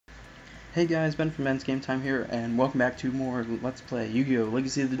Hey guys, Ben from BensGameTime here, and welcome back to more Let's Play Yu-Gi-Oh!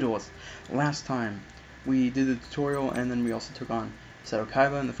 Legacy of the Duelist. Last time, we did the tutorial, and then we also took on Seto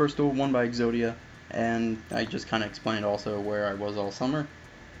Kaiba in the first duel, won by Exodia, and I just kind of explained also where I was all summer.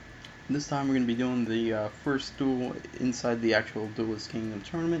 This time we're going to be doing the first duel inside the actual Duelist Kingdom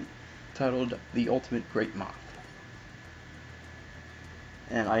tournament, titled The Ultimate Great Moth.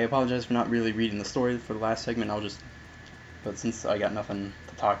 And I apologize for not really reading the story for the last segment, but since I got nothing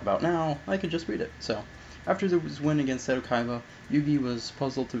to talk about now, I could just read it. So, after his win against Seto Kaiba, Yugi was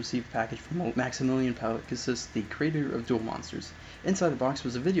puzzled to receive a package from Maximilian Pegasus, the creator of Duel Monsters. Inside the box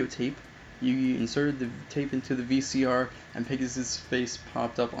was a videotape. Yugi inserted the tape into the VCR, and Pegasus' face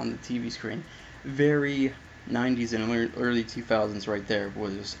popped up on the TV screen. Very 90s and early 2000s right there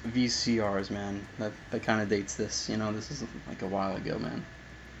was VCRs, man. That kind of dates this. You know, this is like a while ago, man.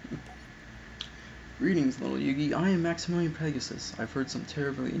 Greetings, little Yugi. I am Maximilian Pegasus. I've heard some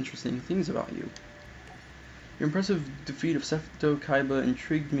terribly interesting things about you. Your impressive defeat of Seto Kaiba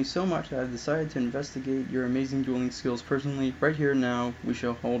intrigued me so much that I've decided to investigate your amazing dueling skills personally. Right here now, we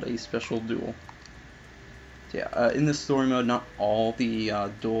shall hold a special duel. So yeah, in this story mode, not all the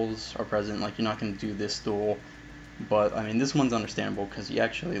duels are present. Like, you're not going to do this duel. But, I mean, this one's understandable because you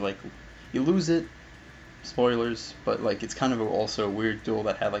actually, you lose it. Spoilers. But, it's kind of also a weird duel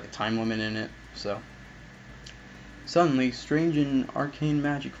that had, a time limit in it. So, suddenly, strange and arcane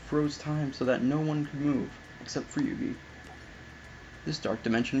magic froze time so that no one could move, except for Yugi. This dark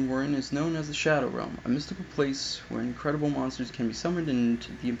dimension we're in is known as the Shadow Realm, a mystical place where incredible monsters can be summoned and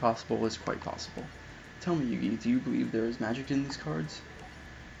the impossible is quite possible. Tell me, Yugi, do you believe there is magic in these cards?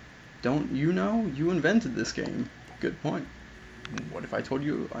 Don't you know? You invented this game. Good point. What if I told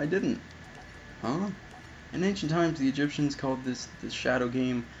you I didn't? Huh? In ancient times, the Egyptians called this the Shadow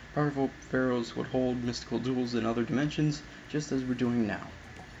Game. Powerful pharaohs would hold mystical duels in other dimensions, just as we're doing now.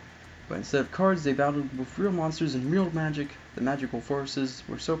 But instead of cards, they battled with real monsters and real magic. The magical forces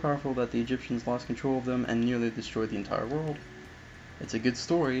were so powerful that the Egyptians lost control of them and nearly destroyed the entire world. It's a good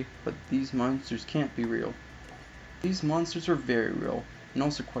story, but these monsters can't be real. These monsters are very real, and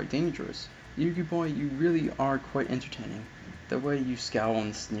also quite dangerous. Yugi boy, you really are quite entertaining. The way you scowl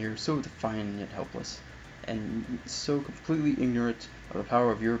and sneer, so defiant yet helpless, and so completely ignorant of the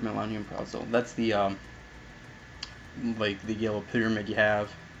power of your Millennium Puzzle. That's the the yellow pyramid you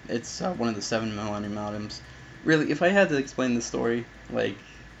have. It's one of the 7 Millennium Items. Really, if I had to explain the story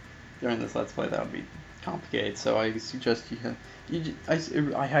during this Let's Play, that would be complicated. So I suggest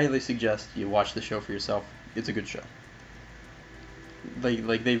I highly suggest you watch the show for yourself. It's a good show. They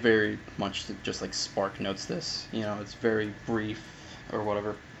very much just spark notes this. You know, it's very brief or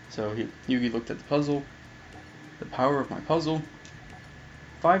whatever. So Yugi looked at the puzzle. The power of my puzzle.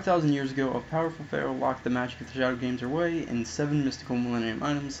 5,000 years ago, a powerful pharaoh locked the magic of the Shadow Games away in 7 mystical Millennium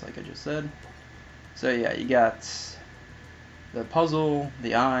Items, like I just said. So yeah, you got the puzzle,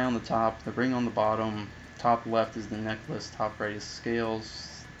 the eye on the top, the ring on the bottom, top left is the necklace, top right is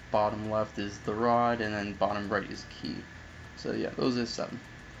scales, bottom left is the rod, and then bottom right is key. So yeah, those are 7.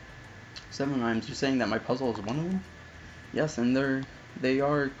 7 items. You're saying that my puzzle is one of them? Yes, and they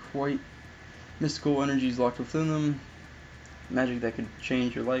are quite mystical energies locked within them. Magic that could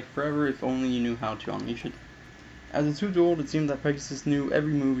change your life forever if only you knew how to unleash it. As a 2-year-old, it seemed that Pegasus knew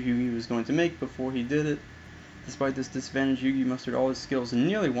every move Yugi was going to make before he did it. Despite this disadvantage, Yugi mustered all his skills and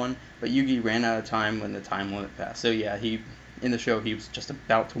nearly won, but Yugi ran out of time when the time limit passed. So yeah, in the show he was just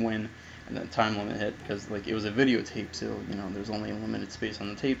about to win, and the time limit hit because it was a videotape, so you know there's only a limited space on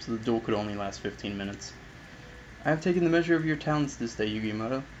the tape, so the duel could only last 15 minutes. I have taken the measure of your talents this day,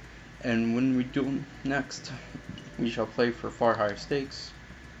 Yugi-Moto, and when we duel next, we shall play for far higher stakes.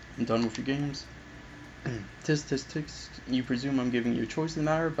 I'm done with your games. Tis, you presume I'm giving you a choice in the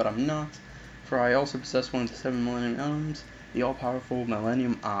matter, but I'm not, for I also possess one of the 7 Millennium Items, the all-powerful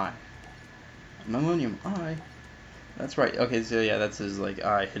Millennium Eye. Millennium Eye? That's right. Okay, so yeah, that's his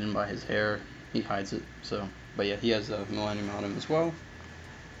eye hidden by his hair. He hides it. So, but yeah, he has a Millennium Item as well.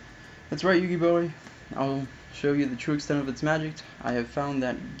 That's right, Yugi boy. I'll show you the true extent of its magic. I have found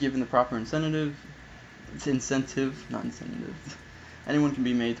that given the proper incentive, anyone can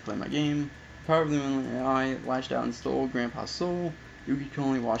be made to play my game. The power of the Millennium Eye lashed out and stole Grandpa's soul. Yugi can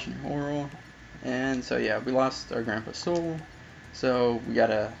only watch in horror. And so yeah, we lost our Grandpa's soul. So we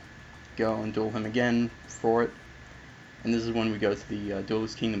gotta go and duel him again for it. And this is when we go to the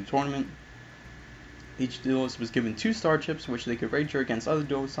Duelist Kingdom tournament. Each duelist was given 2 star chips, which they could wager against other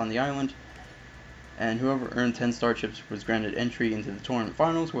duelists on the island. And whoever earned 10 star chips was granted entry into the tournament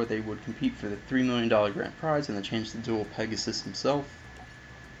finals, where they would compete for the $3 million grand prize and the chance to duel Pegasus himself.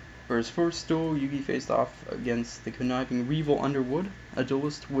 For his first duel, Yugi faced off against the conniving Weevil Underwood, a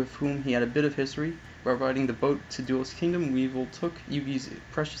duelist with whom he had a bit of history. While riding the boat to Duelist Kingdom, Weevil took Yugi's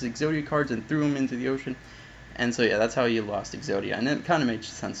precious Exodia cards and threw them into the ocean. And so yeah, that's how you lost Exodia. And it kind of makes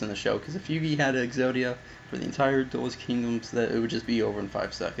sense in the show, because if Yugi had Exodia for the entire Duelist Kingdoms, that it would just be over in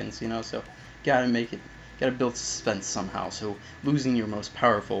 5 seconds, you know? So gotta build suspense somehow. So losing your most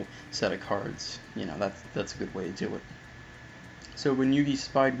powerful set of cards, you know, that's a good way to do it. So when Yugi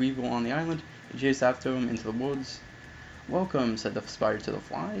spied Weevil on the island, he chased after him into the woods. "Welcome," said the spider to the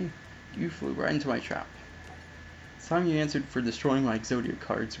fly. "You flew right into my trap. It's time you answered for destroying my Exodia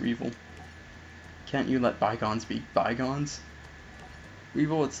cards, Weevil. Can't you let bygones be bygones?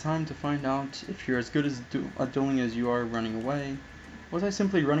 Weevil, it's time to find out if you're as good at dueling as you are running away. Was I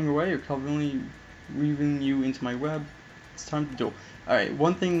simply running away or cleverly weaving you into my web? It's time to duel." Alright,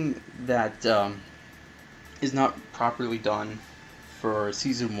 one thing that is not properly done for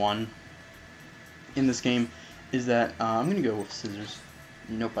Season 1 in this game is that, I'm going to go with scissors.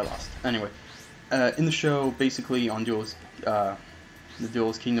 Nope, I lost. Anyway, in the show, basically on the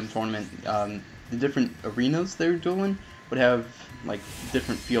Duelist Kingdom tournament, the different arenas they were dueling would have like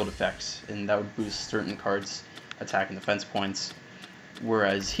different field effects, and that would boost certain cards' attack and defense points.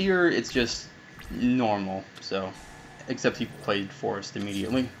 Whereas here, it's just normal, so, except he played Forest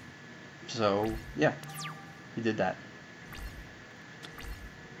immediately. So, yeah, he did that.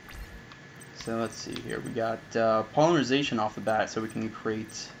 So let's see here, we got polymerization off the bat, so we can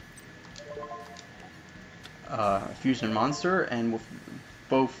create a fusion monster, and with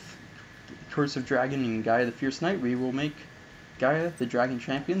both Curse of Dragon and Gaia the Fierce Knight, we will make Gaia the Dragon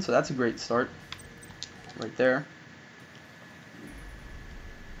Champion, so that's a great start right there.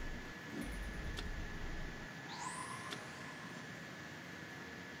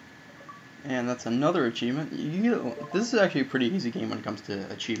 And that's another achievement. This is actually a pretty easy game when it comes to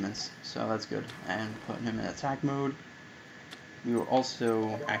achievements, so that's good. And putting him in attack mode. We will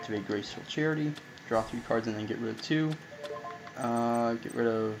also activate Graceful Charity, draw 3 cards and then get rid of 2. Get rid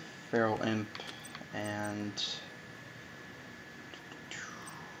of Feral Imp, and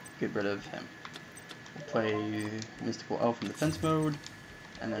get rid of him. We'll play Mystical Elf in defense mode,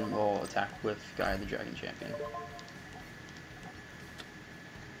 and then we'll attack with Gaia the Dragon Champion.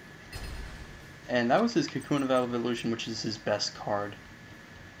 And that was his Cocoon of Evolution, which is his best card.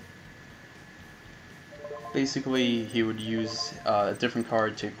 Basically, he would use a different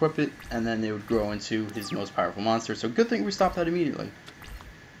card to equip it, and then it would grow into his most powerful monster. So good thing we stopped that immediately.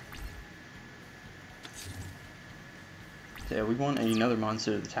 So yeah, we want another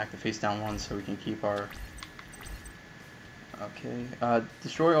monster to attack the face down one so we can keep our... Okay.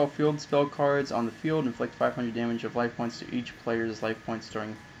 Destroy all field spell cards on the field. Inflict 500 damage of life points to each player's life points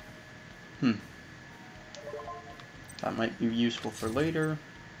during... That might be useful for later.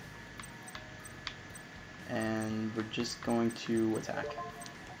 And we're just going to attack.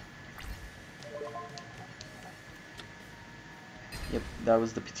 Yep, that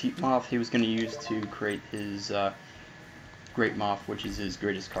was the Petite Moth he was going to use to create his Great Moth, which is his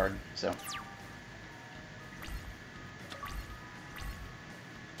greatest card. So,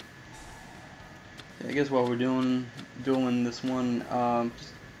 I guess while we're dueling this one,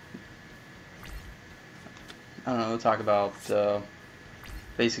 just, I don't know, we'll talk about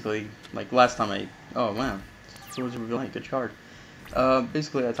basically, like last time oh man, Swords of Rebellion, good card.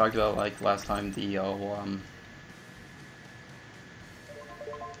 Basically I talked about like last time the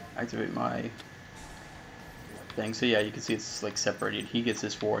activate my thing. So yeah, you can see it's like separated. He gets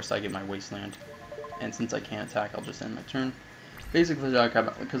his forest, I get my wasteland. And since I can't attack, I'll just end my turn. Basically,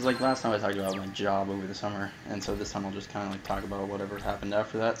 because like last time I talked about my job over the summer, and so this time I'll just kind of like talk about whatever happened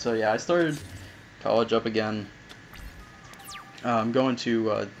after that. So yeah, I started college up again. I'm going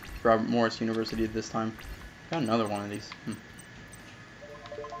to Robert Morris University this time. Got another one of these.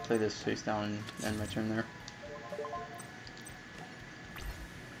 Play this face down and end my turn there.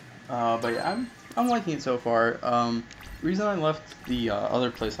 But yeah, I'm liking it so far. The reason I left the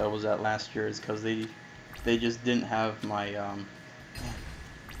other place I was at last year is because they just didn't have my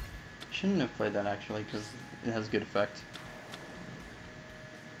shouldn't have played that actually because it has good effect.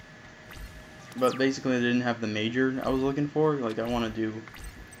 But basically, they didn't have the major I was looking for. Like I want to do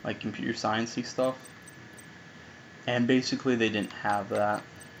like computer sciencey stuff, and basically they didn't have that.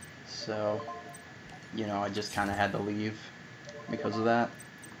 So, you know, I just kind of had to leave because of that.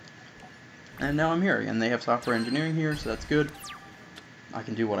 And now I'm here, and they have software engineering here, so that's good. I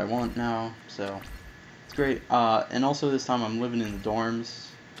can do what I want now, so it's great. And also this time I'm living in the dorms.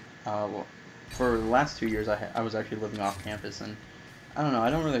 Well, for the last 2 years I was actually living off campus, and I don't know, I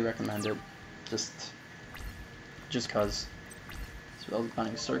don't really recommend it, just 'cause.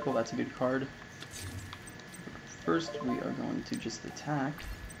 Spellbinding Circle, that's a good card. First, we are going to just attack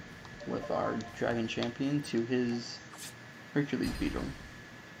with our Dragon Champion to his Hercules Beetle.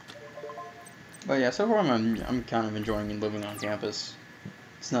 But yeah, so far I'm kind of enjoying living on campus.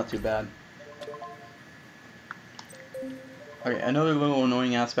 It's not too bad. Okay, another little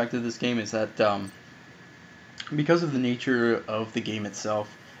annoying aspect of this game is that because of the nature of the game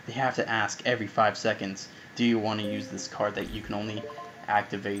itself, they have to ask every 5 seconds, do you want to use this card that you can only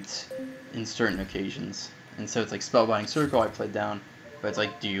activate in certain occasions? And so it's like Spellbinding Circle I played down, but it's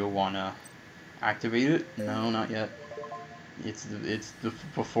like, do you want to activate it? No, not yet. It's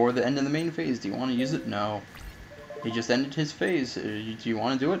before the end of the main phase. Do you want to use it? No. He just ended his phase. Do you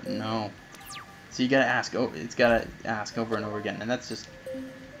want to do it? No. So you gotta ask. Oh, it's gotta ask over and over again, and that's just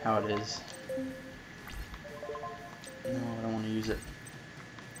how it is. No, I don't want to use it.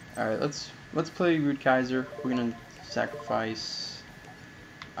 All right, let's play Rude Kaiser. We're gonna sacrifice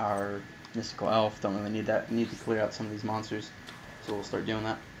our Mystical Elf. Don't really need that. We need to clear out some of these monsters, so we'll start doing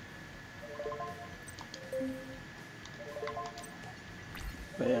that.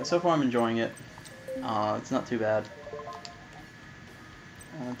 But yeah, so far I'm enjoying it. It's not too bad.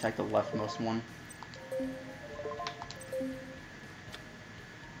 I'll attack the leftmost one.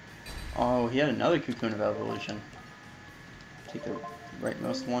 Oh, he had another Cocoon of Evolution. Take the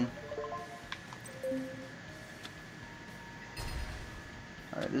rightmost one.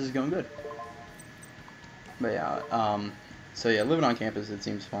 Alright, this is going good. But yeah, so yeah, living on campus, it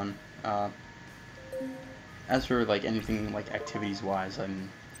seems fun. As for like anything like activities wise, I'm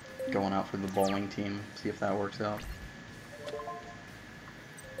going out for the bowling team, see if that works out.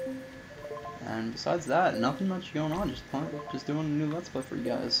 And besides that, nothing much going on, just doing a new Let's Play for you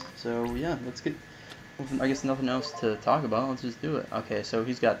guys. So yeah, let's get, I guess nothing else to talk about, let's just do it. Okay, so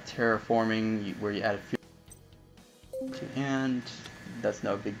he's got Terraforming, where you add a field to hand. That's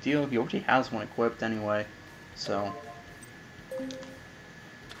no big deal, he already has one equipped anyway, so.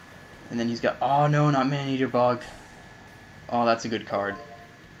 And then he's got, oh no, not Man-Eater Bug. Oh, that's a good card.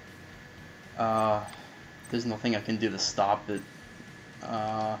 There's nothing I can do to stop it.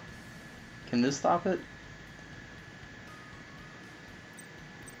 Can this stop it?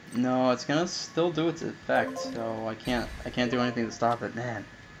 No, it's gonna still do its effect, so I can't do anything to stop it. Man,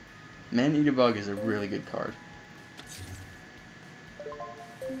 Man-Eater Bug is a really good card.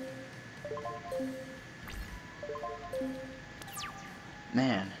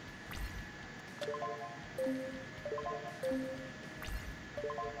 Man.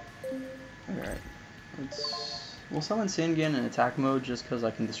 Alright, we'll summon Sangan in attack mode just because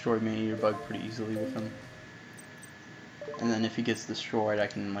I can destroy Man-Eater Bug pretty easily with him. And then if he gets destroyed, I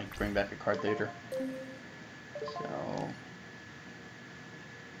can like bring back a card later. So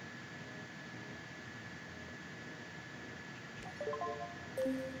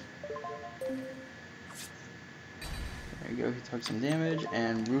there you go, he took some damage,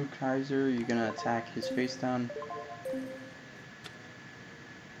 and Rude Kaiser, you're gonna attack his face down.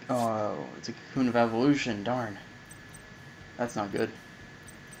 Oh, it's a Cocoon of Evolution, darn. That's not good.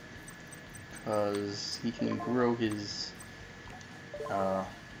 Because he can grow his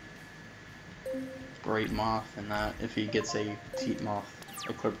Great Moth and that if he gets a Teat Moth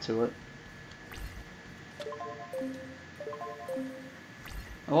equipped to it.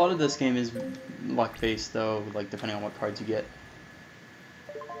 A lot of this game is luck based though, like depending on what cards you get.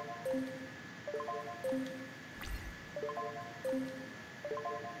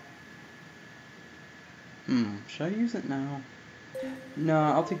 Should I use it now? No,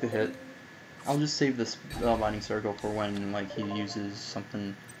 I'll take the hit. I'll just save this Spellbinding Circle for when like he uses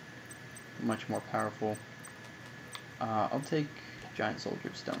something much more powerful. I'll take Giant Soldier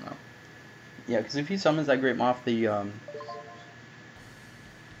of Stone though. Yeah, because if he summons that Great Moth, the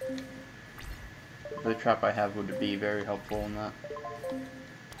trap I have would be very helpful in that.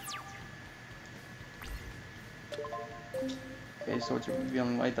 Okay, Swords of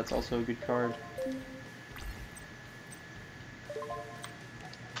Revealing Light, that's also a good card.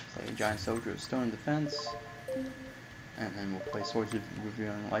 Play a Giant Soldier of Stone in defense. And then we'll play Swords of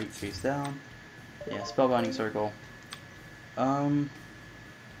Revealing Light face down. Yeah, Spellbinding Circle.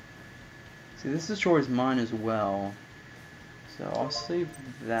 See, this destroys mine as well. So I'll save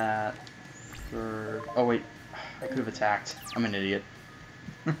that for... Oh wait, I could have attacked. I'm an idiot.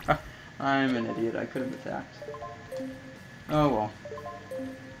 I'm an idiot, I could have attacked. Oh well.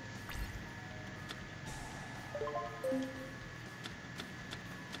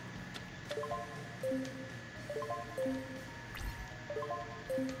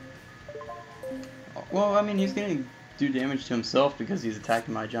 Well, I mean, he's gonna do damage to himself because he's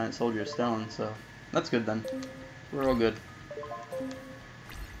attacking my Giant Soldier of Stone, so that's good then. We're all good.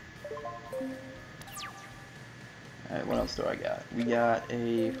 Alright, what else do I got? We got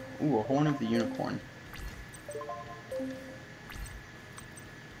a Horn of the Unicorn.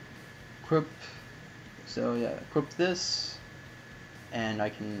 Equip. So yeah, equip this, and I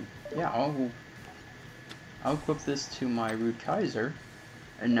can, yeah, I'll equip this to my Rude Kaiser,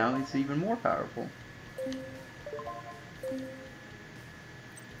 and now he's even more powerful.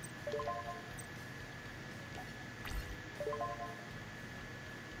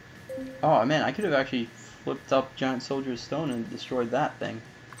 Oh man, I could have actually flipped up Giant Soldier's Stone and destroyed that thing.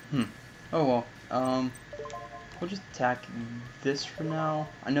 Oh well. We'll just attack this for now.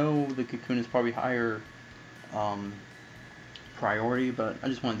 I know the Cocoon is probably higher priority, but I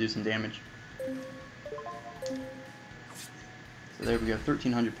just want to do some damage. So there we go,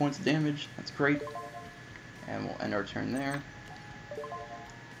 1,300 points of damage. That's great. And we'll end our turn there.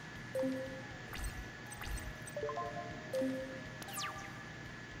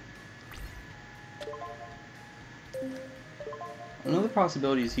 Another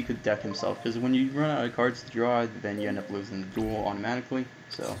possibility is he could deck himself, because when you run out of cards to draw, then you end up losing the duel automatically.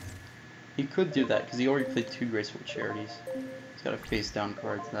 So he could do that, because he already played 2 Graceful Charities. He's got a face-down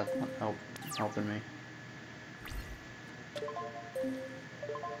card, so that's not helping me.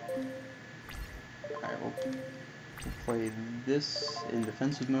 Alright, we'll play this in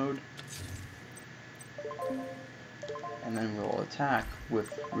defensive mode. And then we'll attack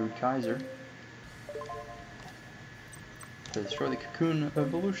with Rude Kaiser to destroy the Cocoon of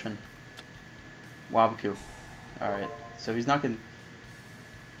Evolution. Wabaku. Alright, so he's not gonna...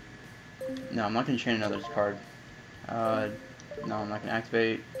 No, I'm not gonna chain another card. No, I'm not gonna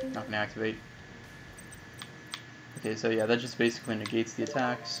activate. Not gonna activate. Okay, so yeah, that just basically negates the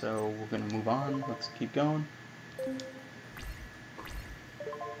attack, so we're gonna move on. Let's keep going.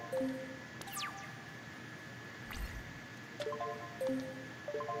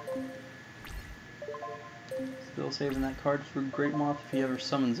 Still saving that card for Great Moth if he ever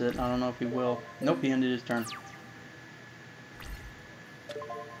summons it. I don't know if he will. Nope, he ended his turn.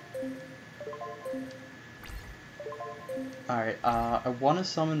 Alright, I want to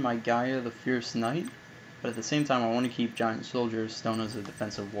summon my Gaia the Fierce Knight, but at the same time I want to keep Giant Soldier's Stone as a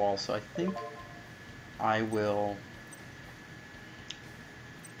defensive wall, so I think I will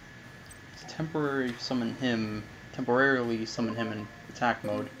temporarily summon him in attack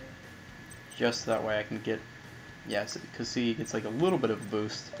mode, just that way I can get, yes, because see, he gets like a little bit of a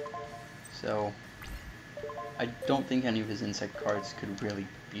boost, so I don't think any of his insect cards could really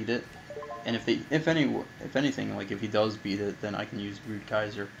beat it. And if anything, like if he does beat it, then I can use Rude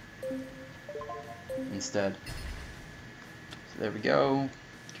Kaiser instead. So there we go.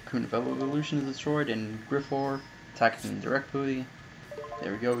 Cocoon of Evolution is destroyed, and Griffor attacking directly.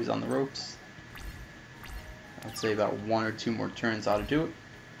 There we go, he's on the ropes. I'd say about 1 or 2 more turns ought to do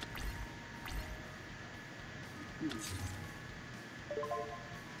it.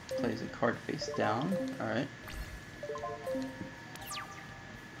 Plays a card face down. Alright.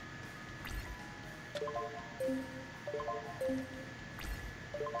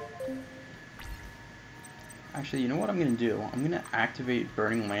 Actually, you know what I'm going to do? I'm going to activate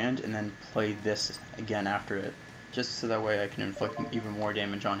Burning Land and then play this again after it. Just so that way I can inflict even more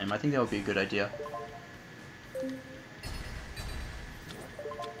damage on him. I think that would be a good idea.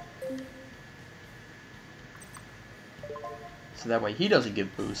 So that way he doesn't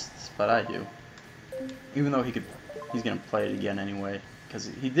get boosts, but I do. Even though he's going to play it again anyway.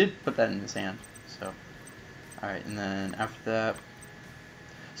 Because he did put that in his hand. So, alright, and then after that...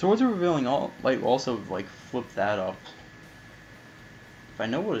 Swords of Revealing also like flip that up. If I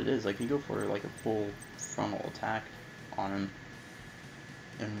know what it is, I can go for like a full frontal attack on him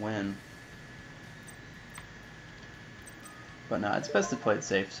and win. But nah, it's best to play it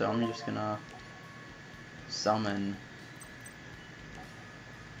safe, so I'm just gonna summon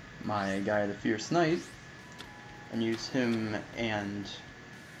my Gaia the Fierce Knight and use him, and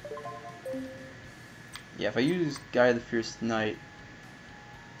yeah, if I use Gaia the Fierce Knight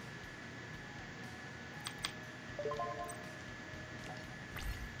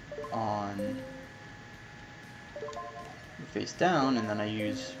on the face down, and then I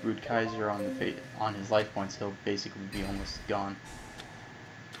use Rude Kaiser on the on his life points, he'll basically be almost gone.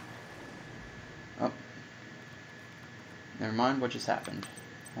 Oh, never mind what just happened.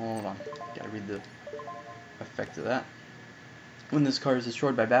 Hold on, gotta read the effect of that. When this card is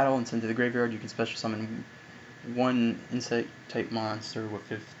destroyed by battle and sent to the graveyard, you can special summon 1 insect type monster with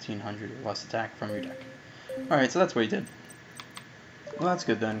 1,500 or less attack from your deck. Alright, so that's what he did. Well, that's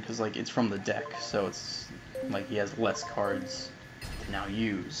good then, because like it's from the deck, so it's like he has less cards to now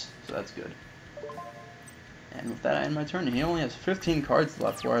use, so that's good. And with that, I end my turn. He only has 15 cards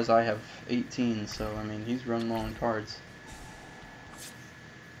left, whereas I have 18, so, I mean, he's running low on cards.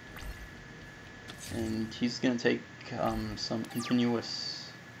 And he's going to take some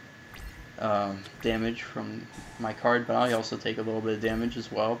continuous damage from my card, but I also take a little bit of damage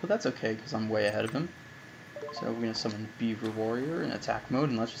as well, but that's okay, because I'm way ahead of him. So we're going to summon Beaver Warrior in attack mode,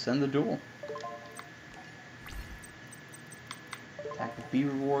 and let's just end the duel. Attack with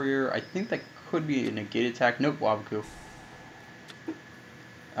Beaver Warrior. I think that could be a negate attack. Nope, Wabaku.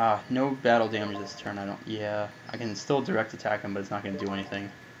 No battle damage this turn. Yeah, I can still direct attack him, but it's not going to do anything.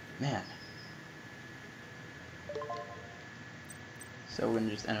 Man. So we're going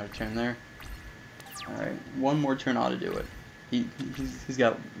to just end our turn there. Alright, one more turn ought to do it. He's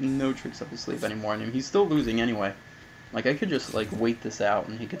got no tricks up his sleeve anymore. I mean, he's still losing anyway. Like, I could just, like, wait this out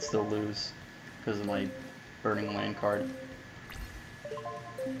and he could still lose because of my Burning Land card.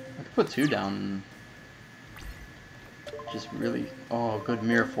 I could put 2 down and just really... Oh, good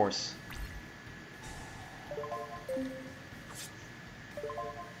Mirror Force.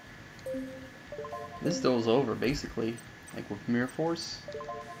 This duel's over, basically. Like, with Mirror Force.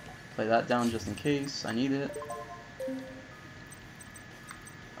 Play that down just in case I need it.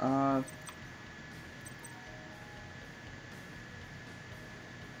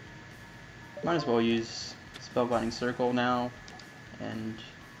 Might as well use Spellbinding Circle now, and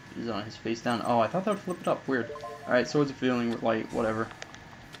use it on his face down. Oh, I thought that would flip it up. Weird. Alright, Swords of Feeling, Light, whatever.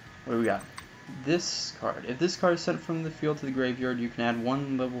 What do we got? This card. If this card is sent from the field to the graveyard, you can add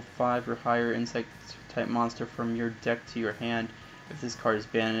 1 level 5 or higher insect-type monster from your deck to your hand. If this card is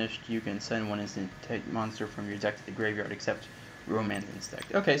banished, you can send 1 insect-type monster from your deck to the graveyard, except Romance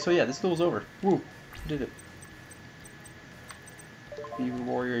Insect. Okay, so yeah, this duel's over. Woo! Did it. Beaver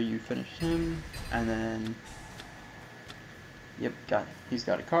Warrior, you finished him, and then... Yep, got it. He's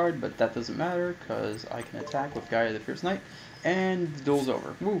got a card, but that doesn't matter, because I can attack with Gaia the Fierce Knight, and the duel's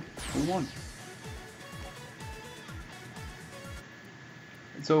over. Woo! We won.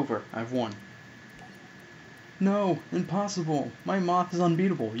 It's over. I've won. No! Impossible! My Moth is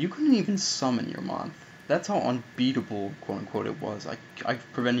unbeatable. You couldn't even summon your Moth. That's how unbeatable, quote-unquote, it was. I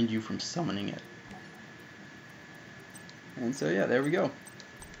prevented you from summoning it. And so, yeah, there we go.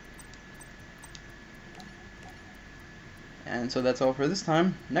 And so that's all for this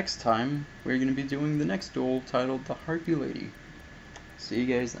time. Next time, we're going to be doing the next duel titled The Harpy Lady. See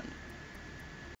you guys then.